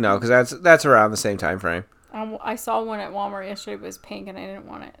 No, because that's around the same time frame. I saw one at Walmart yesterday. It was pink, and I didn't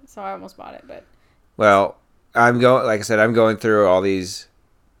want it, so I almost bought it. But well, I'm going through all these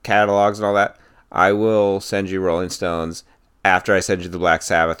catalogs and all that. I will send you Rolling Stones after I send you the Black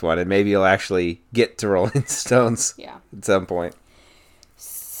Sabbath one, and maybe you'll actually get to Rolling Stones at some point.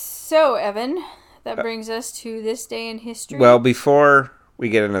 So, Evan, that brings us to this day in history. Well, before we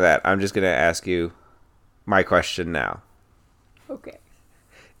get into that, I'm just going to ask you my question now. Okay.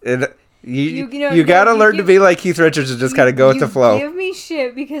 You gotta learn to be like Keith Richards and just kind of go with the flow. You give me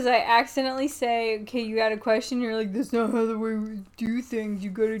shit because I accidentally say, okay, you got a question. You're like, that's not how the way we do things.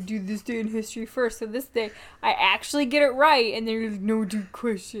 You gotta do this day in history first. So this day, I actually get it right, and then you're like, no, do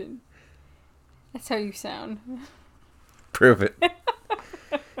question. That's how you sound. Prove it.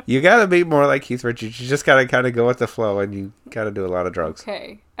 You gotta be more like Keith Richards. You just gotta kind of go with the flow, and you gotta do a lot of drugs.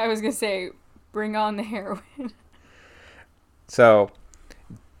 Okay. I was gonna say, bring on the heroin. So...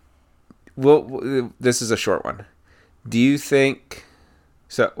 well, this is a short one. Do you think...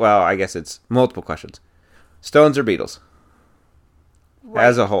 well, I guess it's multiple questions. Stones or Beatles? Right,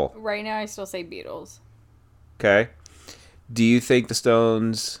 as a whole. Right now, I still say Beatles. Okay. Do you think the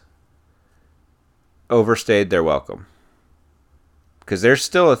Stones overstayed their welcome? Because they're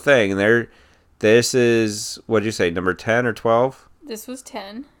still a thing. This is, what'd you say, number 10 or 12? This was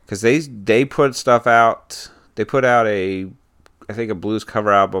 10. Because they put stuff out... They put out I think a blues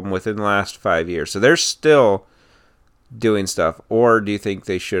cover album within the last 5 years. So they're still doing stuff. Or do you think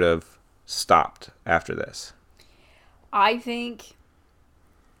they should have stopped after this? I think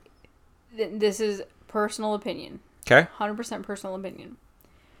this is personal opinion. Okay. 100% personal opinion.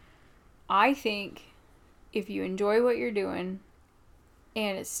 I think if you enjoy what you're doing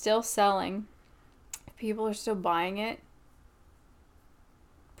and it's still selling, if people are still buying it,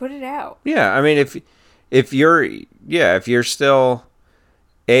 put it out. Yeah, I mean, if you're still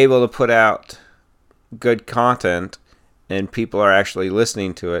able to put out good content and people are actually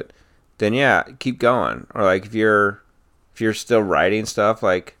listening to it, then yeah, keep going. Or like if you're still writing stuff,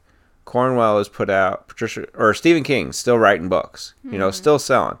 like Cornwell has put out, Patricia or Stephen King's still writing books, still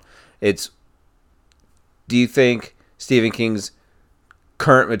selling. Do you think Stephen King's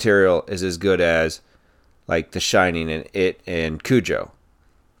current material is as good as like The Shining and It and Cujo?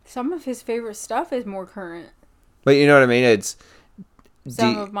 Some of his favorite stuff is more current. But you know what I mean?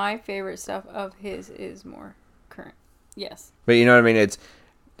 Some of my favorite stuff of his is more current. Yes. But you know what I mean? It's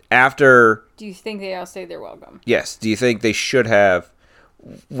after... Do you think they outstayed their welcome? Yes. Do you think they should have...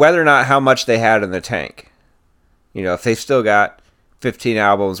 Whether or not how much they had in the tank. If they've still got 15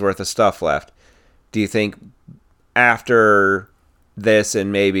 albums worth of stuff left, do you think after this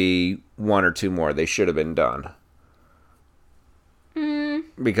and maybe one or two more, they should have been done?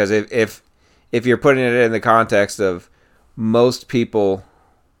 Because if you're putting it in the context of most people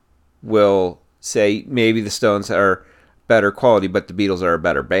will say maybe the Stones are better quality, but the Beatles are a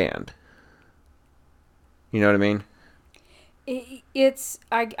better band. You know what I mean?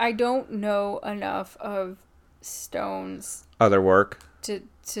 I don't know enough of Stones other work to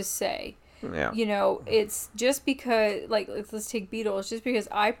say. Yeah. It's just because, like, let's take Beatles. Just because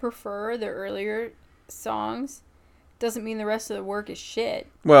I prefer the earlier songs doesn't mean the rest of the work is shit.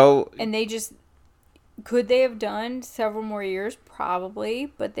 Well, and could they have done several more years?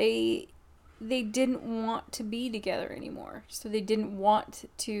 Probably, but they didn't want to be together anymore, so they didn't want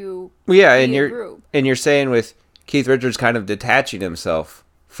to. Well, yeah, be a group. And you're saying with Keith Richards kind of detaching himself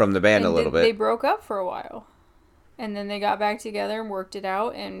from the band a little bit. They broke up for a while, and then they got back together and worked it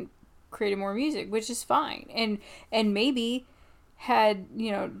out and created more music, which is fine. And maybe had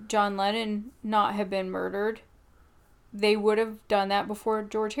John Lennon not have been murdered, they would have done that before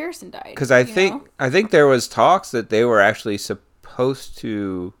George Harrison died. Because I think there was talks that they were actually supposed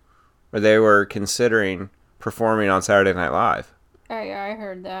to, or they were considering performing on Saturday Night Live. Oh yeah, I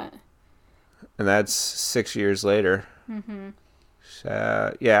heard that. And that's 6 years later. Mm-hmm.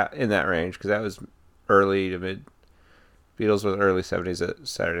 Yeah, in that range, because that was early to mid. Beatles was early 70s.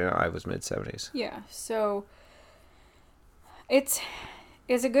 Saturday Night Live was mid 70s. Yeah, so it's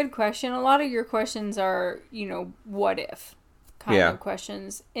a good question. A lot of your questions are, what if kind of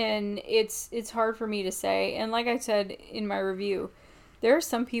questions. And it's hard for me to say. And like I said in my review, there are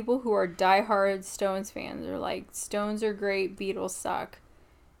some people who are diehard Stones fans. They're like, Stones are great, Beatles suck.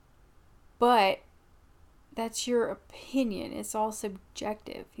 But that's your opinion. It's all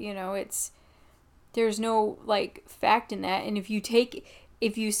subjective. There's no like fact in that. And if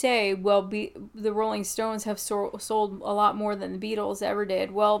you say, well, the Rolling Stones have sold a lot more than the Beatles ever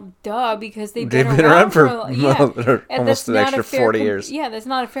did, well, duh, because they've been around for almost an extra 40 years. Yeah, that's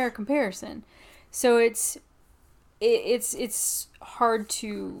not a fair comparison. So it's hard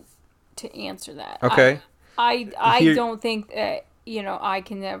to answer that. Okay. I don't think that I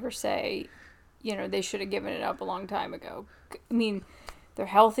can never say they should have given it up a long time ago. I mean, they're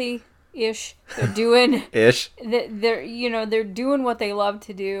healthy. They're doing they're doing what they love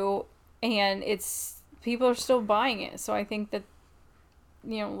to do, and people are still buying it. So I think that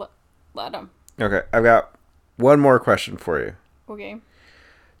let them. Okay, I've got one more question for you. Okay.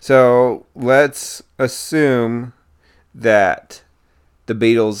 So let's assume that the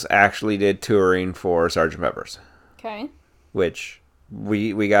Beatles actually did touring for Sgt. Pepper's. Okay. Which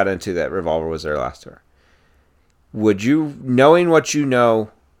we got into that Revolver was their last tour. Would you, knowing what you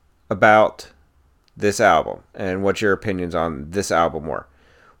know about this album and what your opinions on this album were,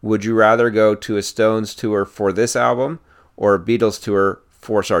 would you rather go to a Stones tour for this album or a Beatles tour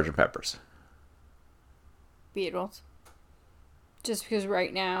for Sgt. Pepper's? Beatles. Just because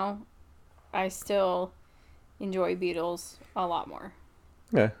right now I still enjoy Beatles a lot more.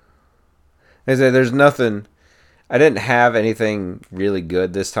 Yeah. I say there's nothing, I didn't have anything really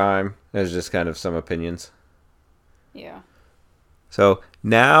good this time. It was just kind of some opinions. Yeah. So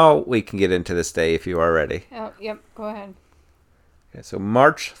now we can get into this day if you are ready. Oh, yep. Go ahead. Okay, so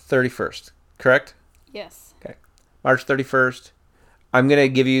March 31st, correct? Yes. Okay. March 31st. I'm going to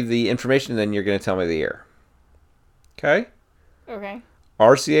give you the information and then you're going to tell me the year. Okay? Okay.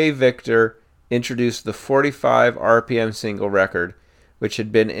 RCA Victor introduced the 45 RPM single record, which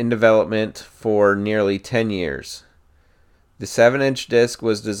had been in development for nearly 10 years. The 7-inch disc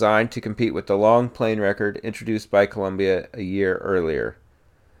was designed to compete with the long plane record introduced by Columbia a year earlier.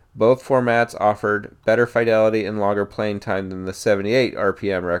 Both formats offered better fidelity and longer playing time than the 78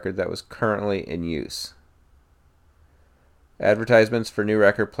 RPM record that was currently in use. Advertisements for new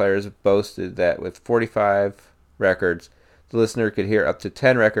record players boasted that with 45 records, the listener could hear up to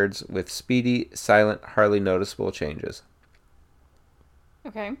 10 records with speedy, silent, hardly noticeable changes.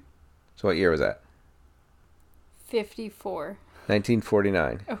 Okay. So what year was that? 54.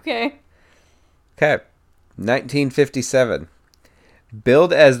 1949. Okay. Okay. 1957.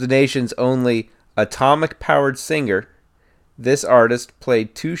 Billed as the nation's only atomic-powered singer, this artist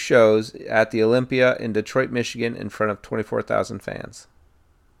played 2 shows at the Olympia in Detroit, Michigan in front of 24,000 fans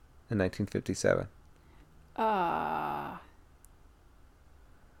in 1957.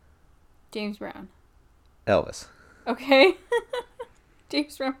 James Brown. Elvis. Okay.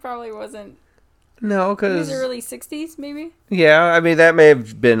 James Brown probably wasn't. No, It was because... the early 60s, maybe? Yeah, I mean, that may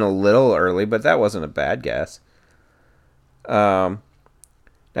have been a little early, but that wasn't a bad guess.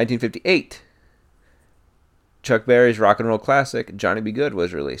 1958. Chuck Berry's rock and roll classic, Johnny B. Good,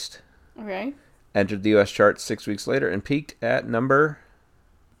 was released. Okay. Entered the U.S. charts 6 weeks later and peaked at number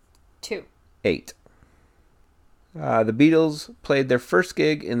 2. 8. The Beatles played their first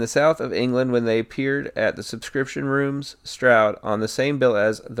gig in the south of England when they appeared at the Subscription Rooms, Stroud, on the same bill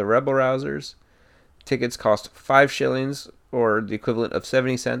as the Rebel Rousers. Tickets cost 5 shillings, or the equivalent of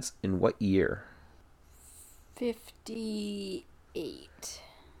 70 cents, in what year? 58.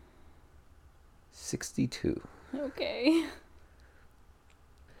 62. Okay.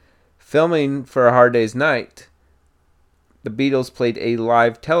 Filming for A Hard Day's Night, the Beatles played a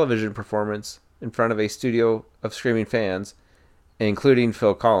live television performance in front of a studio of screaming fans, including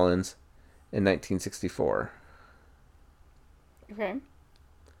Phil Collins, in 1964. Okay.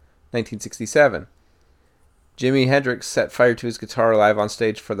 1967. Jimi Hendrix set fire to his guitar live on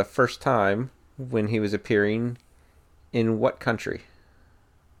stage for the first time when he was appearing in what country?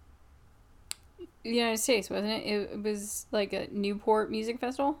 The United States, wasn't it? It was like a Newport Music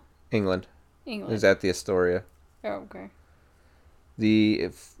Festival? England. England. It was at the Astoria. Oh, okay. The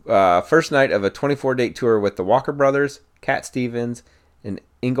first night of a 24-date tour with the Walker Brothers, Cat Stevens, and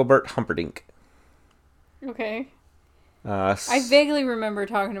Engelbert Humperdinck. Okay. I vaguely remember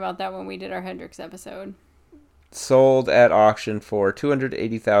talking about that when we did our Hendrix episode. Sold at auction for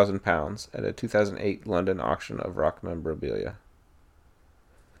 £280,000 at a 2008 London auction of rock memorabilia.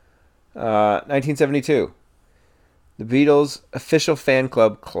 1972. The Beatles' official fan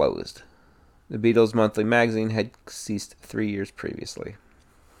club closed. The Beatles' monthly magazine had ceased 3 years previously.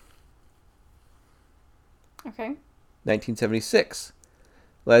 Okay. 1976.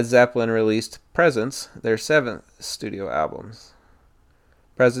 Led Zeppelin released Presence, their 7th studio album.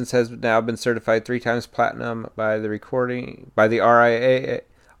 Presence has now been certified 3 times platinum by the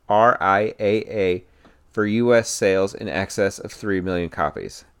RIAA for U.S. sales in excess of 3 million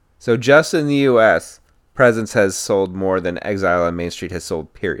copies. So just in the U.S., Presence has sold more than Exile on Main Street has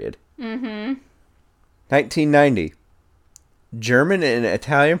sold, period. Mm-hmm. 1990. German and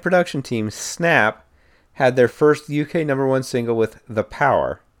Italian production team Snap had their first UK #1 single with The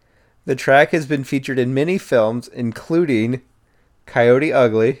Power. The track has been featured in many films, including Coyote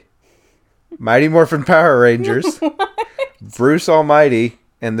Ugly, Mighty Morphin Power Rangers, Bruce Almighty,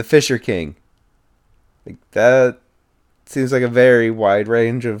 and The Fisher King. Like, that seems like a very wide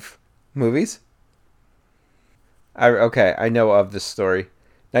range of movies. I know of this story.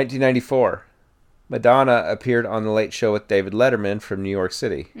 1994. Madonna appeared on The Late Show with David Letterman from New York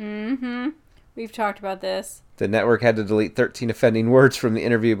City. Mm-hmm. We've talked about this. The network had to delete 13 offending words from the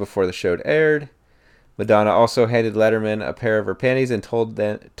interview before the show aired. Madonna also handed Letterman a pair of her panties and told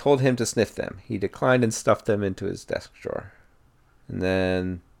him to sniff them. He declined and stuffed them into his desk drawer. And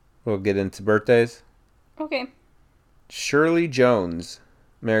then we'll get into birthdays. Okay. Shirley Jones,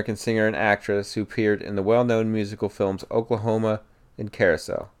 American singer and actress who appeared in the well-known musical films Oklahoma and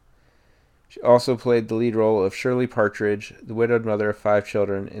Carousel. She also played the lead role of Shirley Partridge, the widowed mother of 5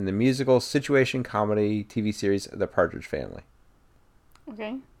 children, in the musical situation comedy TV series The Partridge Family.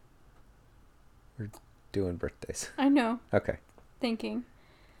 Okay. We're doing birthdays. I know. Okay. Thinking.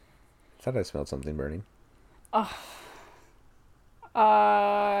 Thought I smelled something burning.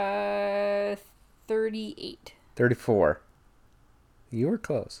 38. 34. You were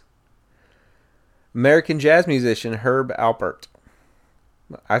close. American jazz musician Herb Alpert.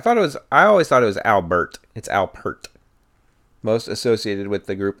 I always thought it was Albert. It's Alpert. Most associated with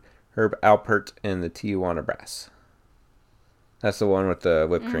the group Herb Alpert and the Tijuana Brass. That's the one with the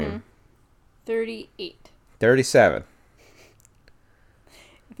whipped cream. 38. 37.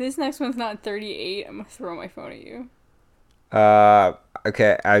 If this next one's not 38, I'm going to throw my phone at you.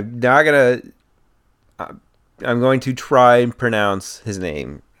 Okay, I'm going to try and pronounce his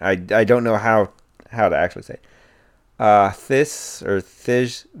name. I don't know how to actually say it.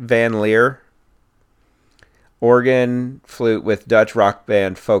 Thij Van Leer. organ flute with Dutch rock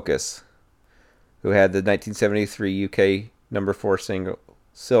band Focus, who had the 1973 UK number 4 single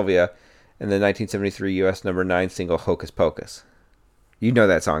Sylvia and the 1973 US number 9 single Hocus Pocus. You know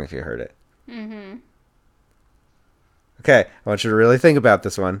that song if you heard it. Mm-hmm. Okay, I want you to really think about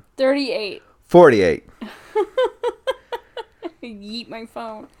this one. 38. 48. Yeet my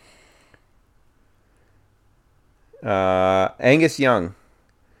phone. Angus Young,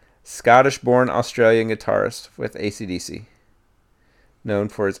 Scottish-born Australian guitarist with AC/DC, known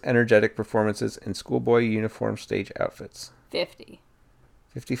for his energetic performances in schoolboy uniform stage outfits. 50.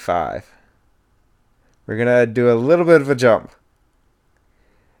 55. We're going to do a little bit of a jump.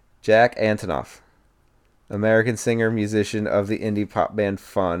 Jack Antonoff, American singer, musician of the indie pop band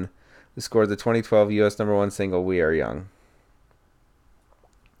Fun, who scored the 2012 U.S. number 1 single We Are Young.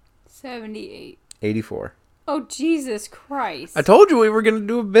 78. 84. Oh, Jesus Christ. I told you we were going to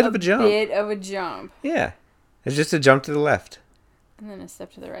do a bit of a jump. A bit of a jump. Yeah. It's just a jump to the left. And then a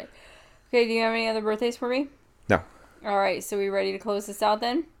step to the right. Okay, do you have any other birthdays for me? No. All right, so we ready to close this out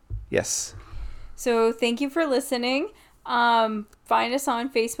then? Yes. So thank you for listening. Find us on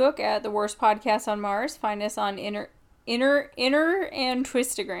Facebook at The Worst Podcast on Mars. Find us on Inner and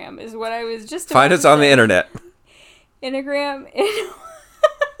Twistagram is what I was just Find us on the internet. Instagram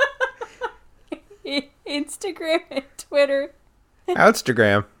and Twitter.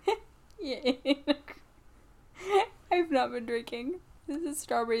 Outstagram. Yeah. I've not been drinking. This is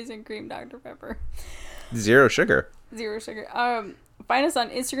strawberries and cream Dr. Pepper. Zero sugar. Zero sugar. Find us on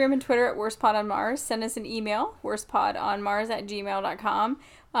Instagram and Twitter at WorstPod on Mars. Send us an email, worstpodonmars@gmail.com.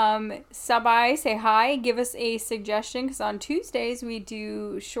 Stop by, say hi, give us a suggestion, because on Tuesdays we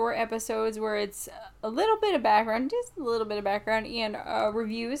do short episodes where it's a little bit of background, just a little bit of background, and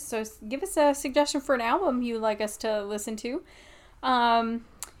reviews. So give us a suggestion for an album you'd like us to listen to. Come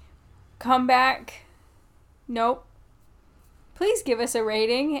back. Nope. Please give us a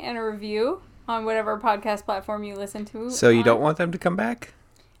rating and a review on whatever podcast platform you listen to. So you don't want them to come back?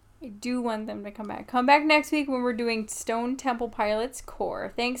 I do want them to come back. Come back next week when we're doing Stone Temple Pilots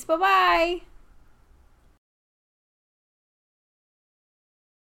Core. Thanks. Bye-bye.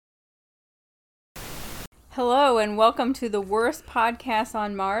 Hello, and welcome to the Worst Podcast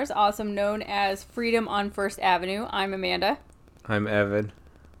on Mars, also known as Freedom on First Avenue. I'm Amanda. I'm Evan,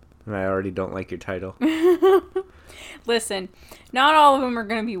 and I already don't like your title. Listen, not all of them are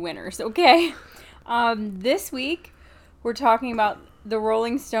going to be winners, okay? This week, we're talking about the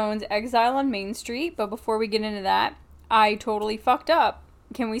Rolling Stones' Exile on Main Street, but before we get into that, I totally fucked up.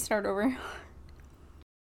 Can we start over?